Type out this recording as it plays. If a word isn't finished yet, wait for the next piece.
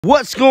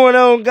What's going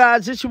on,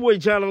 guys? It's your boy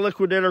John the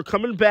Liquidator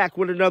coming back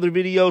with another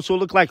video. So it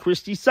look like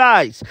Christie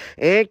Size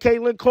and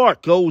Caitlin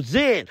Clark goes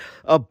in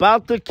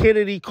about the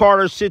Chennedy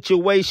Carter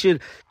situation.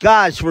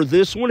 Guys, for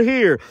this one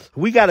here,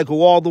 we got to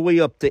go all the way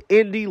up to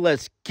Indy.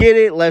 Let's get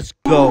it. Let's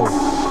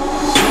go.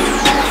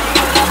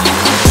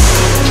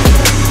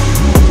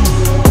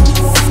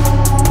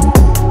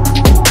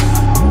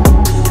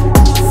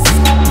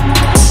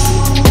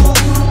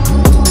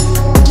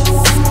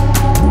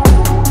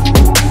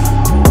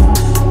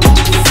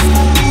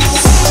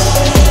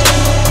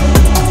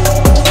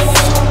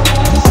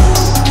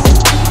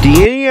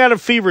 The Indiana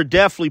Fever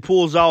definitely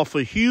pulls off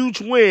a huge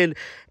win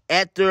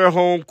at their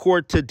home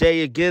court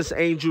today against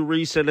Angel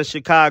Reese and the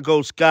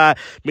Chicago Sky.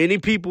 Many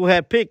people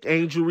had picked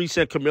Angel Reese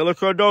and Camila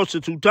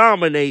Cardoso to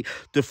dominate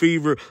the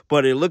Fever,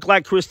 but it looked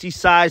like Christie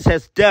Size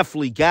has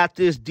definitely got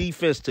this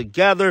defense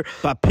together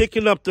by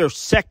picking up their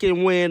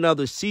second win of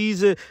the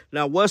season.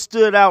 Now, what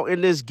stood out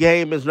in this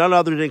game is none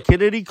other than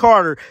Chennedy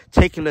Carter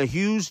taking a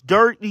huge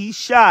dirty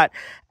shot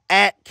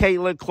at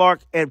Caitlin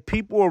Clark, and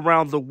people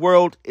around the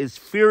world is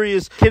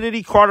furious.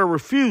 Chennedy Carter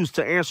refused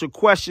to answer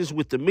questions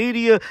with the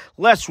media.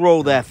 Let's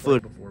roll that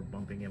footage. Before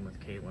bumping in with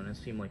Caitlin, it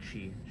seemed like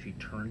she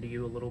turned to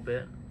you a little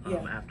bit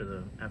after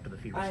the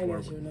Fever score. I didn't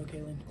answer no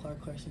Caitlin Clark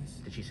questions.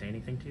 Did she say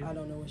anything to you? I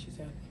don't know what she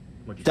said.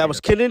 That was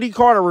Chennedy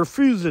Carter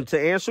refusing to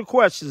answer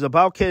questions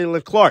about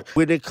Caitlin Clark.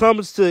 When it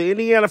comes to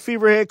Indiana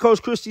Fever head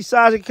coach Christie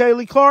Size and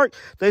Caitlin Clark,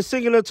 they're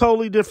singing a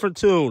totally different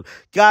tune.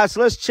 Guys,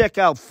 let's check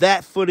out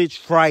that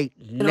footage right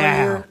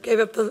now. Gave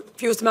up the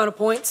fewest amount of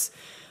points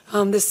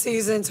this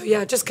season. So,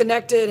 yeah, just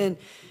connected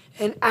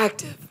and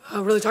active.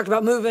 Really talked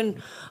about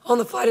moving on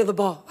the flight of the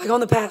ball. Like on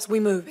the pass,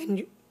 we move and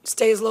you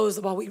stay as low as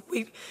the ball.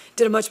 We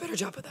did a much better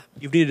job of that.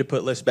 You've needed to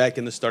put Liz back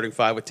in the starting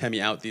five with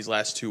Temi out these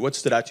last two. What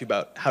stood out to you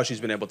about how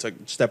she's been able to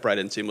step right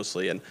in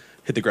seamlessly and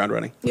hit the ground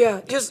running? Yeah,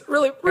 just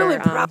really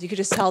proud. You could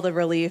just tell the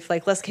relief.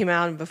 Like, Les came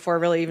out and before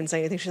really even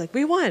saying anything, she's like,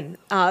 we won.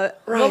 Right.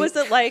 What was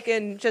it like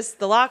in just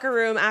the locker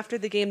room after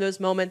the game, those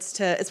moments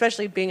to,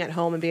 especially being at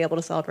home and being able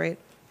to celebrate?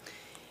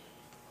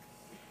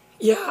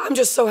 Yeah, I'm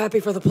just so happy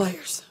for the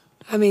players.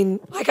 I mean,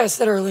 like I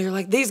said earlier,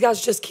 like these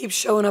guys just keep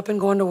showing up and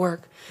going to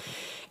work.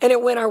 And it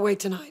went our way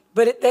tonight.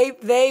 But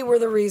they were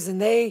the reason.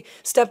 They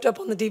stepped up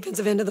on the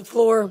defensive end of the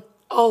floor,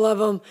 all of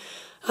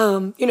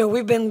them. You know,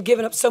 we've been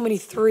giving up so many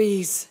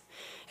threes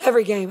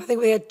every game. I think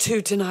we had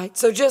 2 tonight.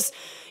 So just,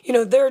 you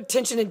know, their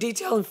attention to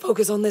detail and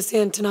focus on this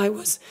end tonight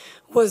was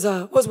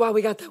why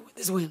we got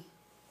this win.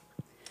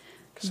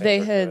 They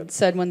had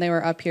said when they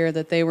were up here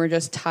that they were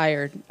just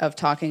tired of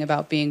talking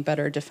about being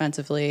better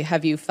defensively.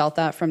 Have you felt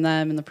that from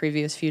them in the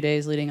previous few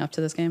days leading up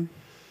to this game?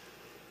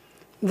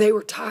 They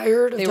were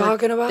tired of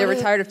talking about it? They were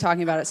tired of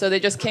talking about it, so they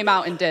just came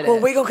out and did it. Well,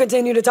 we're going to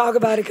continue to talk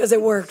about it because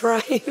it worked,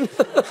 right?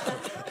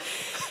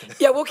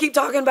 Yeah, we'll keep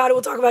talking about it.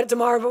 We'll talk about it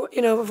tomorrow,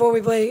 you know, before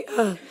we play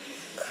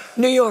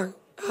New York.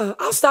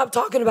 I'll stop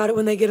talking about it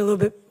when they get a little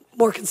bit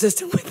more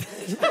consistent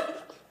with it.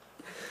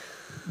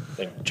 I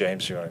think,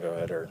 James, you want to go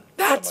ahead? Or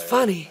That's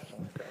funny.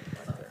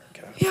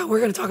 Okay. Yeah, we're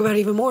going to talk about it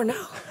even more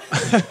now.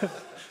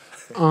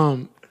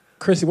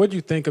 Christie, what do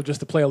you think of just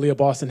the play Aaliyah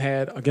Boston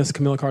had against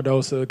Camila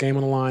Cardoso, game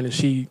on the line, and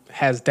she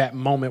has that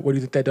moment? What do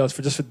you think that does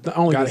for not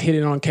only got hit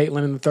it on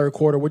Caitlin in the third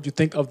quarter? What do you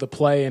think of the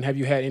play, and have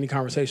you had any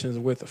conversations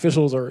with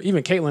officials or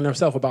even Caitlin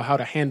herself about how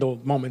to handle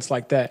moments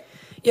like that?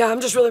 Yeah, I'm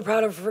just really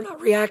proud of her for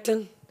not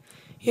reacting.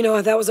 You know,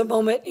 that was a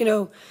moment, you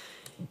know,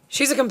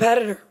 she's a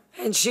competitor.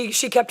 And she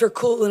kept her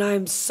cool, and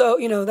I'm so,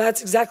 you know,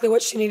 that's exactly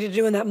what she needed to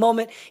do in that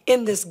moment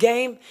in this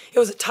game. It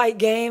was a tight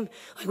game.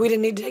 Like, we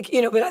didn't need to take,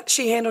 you know, but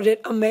she handled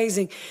it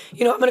amazing.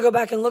 You know, I'm going to go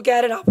back and look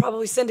at it. I'll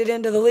probably send it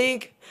into the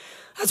league.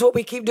 That's what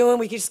we keep doing.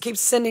 We just keep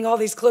sending all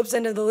these clips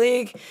into the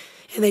league,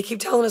 and they keep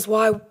telling us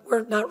why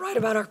we're not right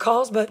about our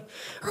calls, or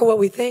what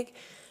we think.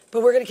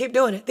 But we're going to keep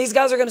doing it. These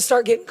guys are going to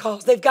start getting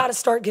calls. They've got to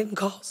start getting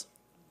calls.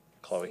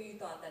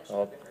 Chloe.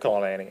 I'll call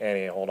on Annie.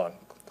 Annie, hold on.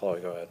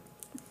 Chloe, go ahead.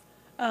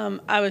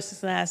 I was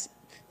just going to ask,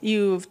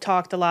 you've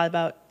talked a lot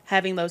about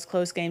having those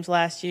close games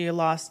last year. You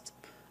lost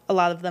a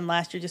lot of them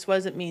last year. Just what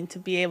does it mean to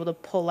be able to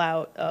pull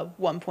out a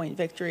 1-point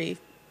victory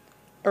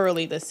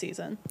early this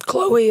season?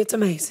 Chloe, it's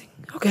amazing,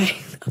 okay?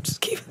 I'll just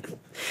keep it.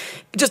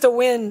 Just a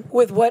win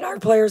with what our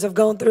players have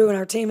gone through and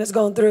our team has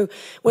gone through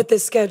with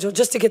this schedule.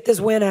 Just to get this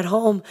win at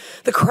home.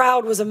 The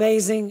crowd was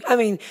amazing. I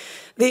mean,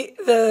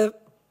 the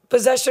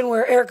possession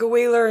where Erica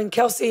Wheeler and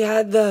Kelsey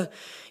had the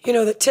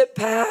tip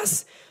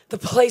pass, the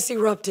place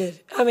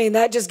erupted. I mean,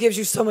 that just gives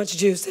you so much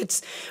juice.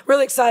 It's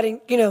really exciting.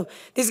 You know,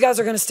 these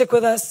guys are going to stick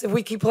with us if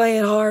we keep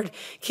playing hard,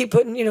 keep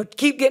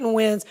getting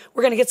wins.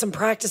 We're going to get some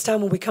practice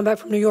time when we come back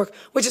from New York,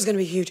 which is going to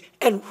be huge.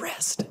 And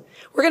rest.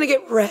 We're going to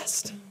get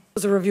rest. It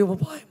was a reviewable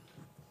play.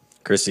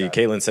 Christie,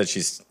 Caitlin said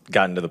she's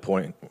gotten to the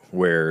point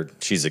where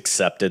she's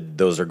accepted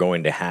those are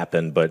going to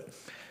happen, but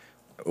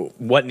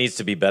what needs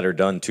to be better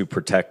done to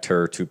protect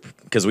her?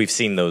 Because we've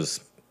seen those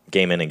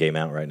game in and game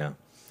out right now.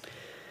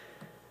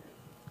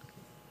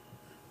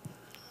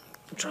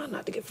 I'm trying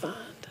not to get fined.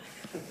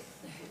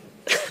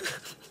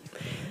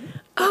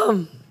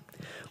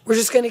 We're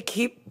just going to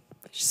keep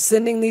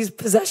sending these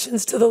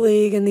possessions to the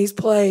league and these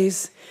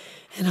plays,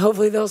 and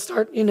hopefully they'll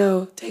start,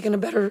 taking a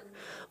better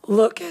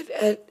look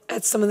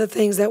at some of the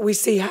things that we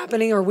see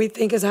happening or we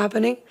think is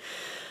happening.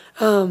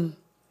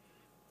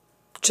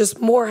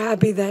 Just more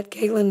happy that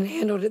Caitlin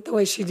handled it the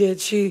way she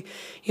did.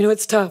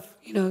 It's tough,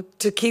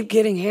 to keep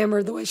getting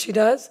hammered the way she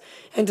does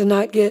and to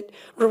not get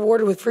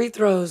rewarded with free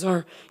throws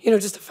or,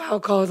 just a foul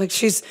call. Like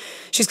she's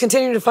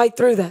continuing to fight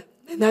through that.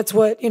 And that's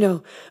what,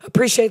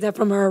 appreciate that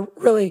from her.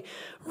 Really,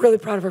 really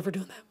proud of her for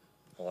doing that.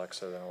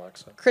 Alexa.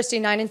 Christie,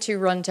 9-2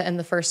 run to end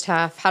the first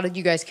half. How did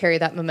you guys carry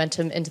that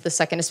momentum into the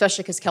second,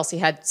 especially because Kelsey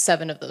had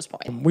 7 of those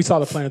points? We saw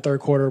the play in the third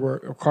quarter where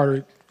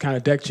Carter kind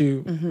of decked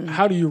you. Mm-hmm.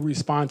 How do you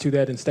respond to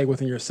that and stay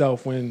within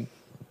yourself when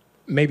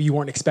maybe you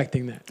weren't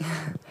expecting that?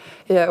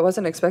 Yeah, I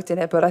wasn't expecting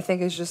it, but I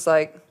think it's just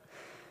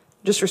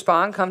just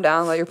respond, come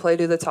down, let your play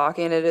do the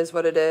talking. It is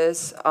what it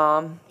is.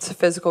 It's a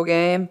physical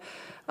game.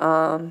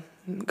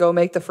 Go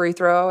make the free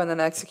throw and then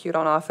execute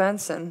on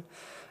offense. And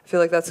I feel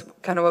like that's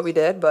kind of what we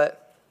did, but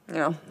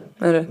it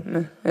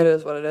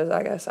is what it is,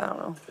 I guess. I don't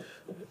know.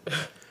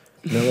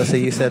 Melissa,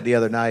 you said the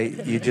other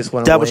night you just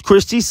want to. That was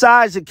Christie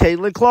Sides and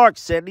Caitlin Clark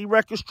setting the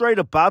record straight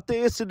about the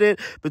incident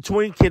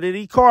between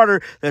Chennedy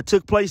Carter that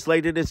took place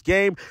late in this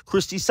game.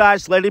 Christie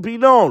Sides let it be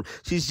known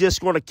she's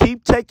just going to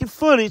keep taking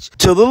footage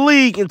to the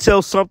league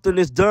until something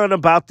is done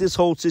about this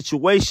whole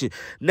situation.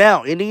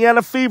 Now,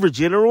 Indiana Fever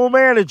general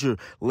manager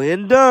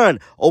Lynn Dunn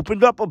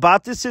opened up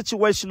about this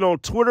situation on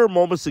Twitter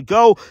moments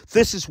ago.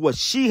 This is what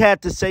she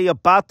had to say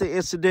about the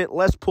incident.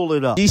 Let's pull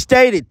it up. She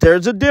stated,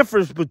 "There's a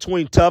difference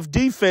between tough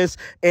defense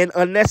and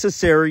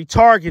unnecessary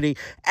targeting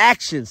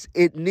actions.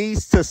 It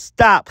needs to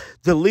stop.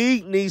 The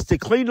league needs to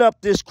clean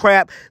up this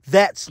crap.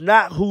 That's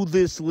not who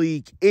this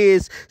league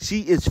is."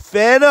 She is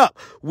fed up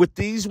with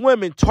these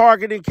women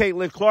targeting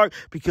Caitlin Clark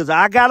because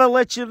I got to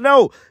let you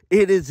know,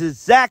 it is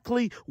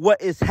exactly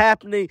what is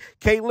happening.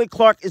 Caitlin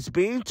Clark is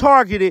being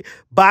targeted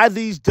by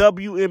these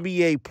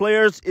WNBA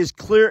players. It's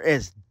clear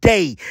as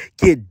day.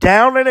 Get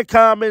down in the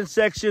comment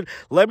section.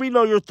 Let me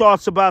know your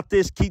thoughts about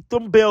this. Keep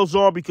them bells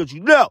on because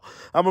I'm going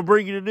to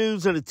bring you the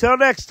news. And until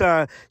next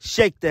time,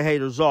 shake the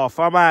haters off.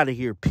 I'm out of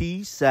here.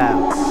 Peace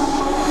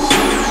out.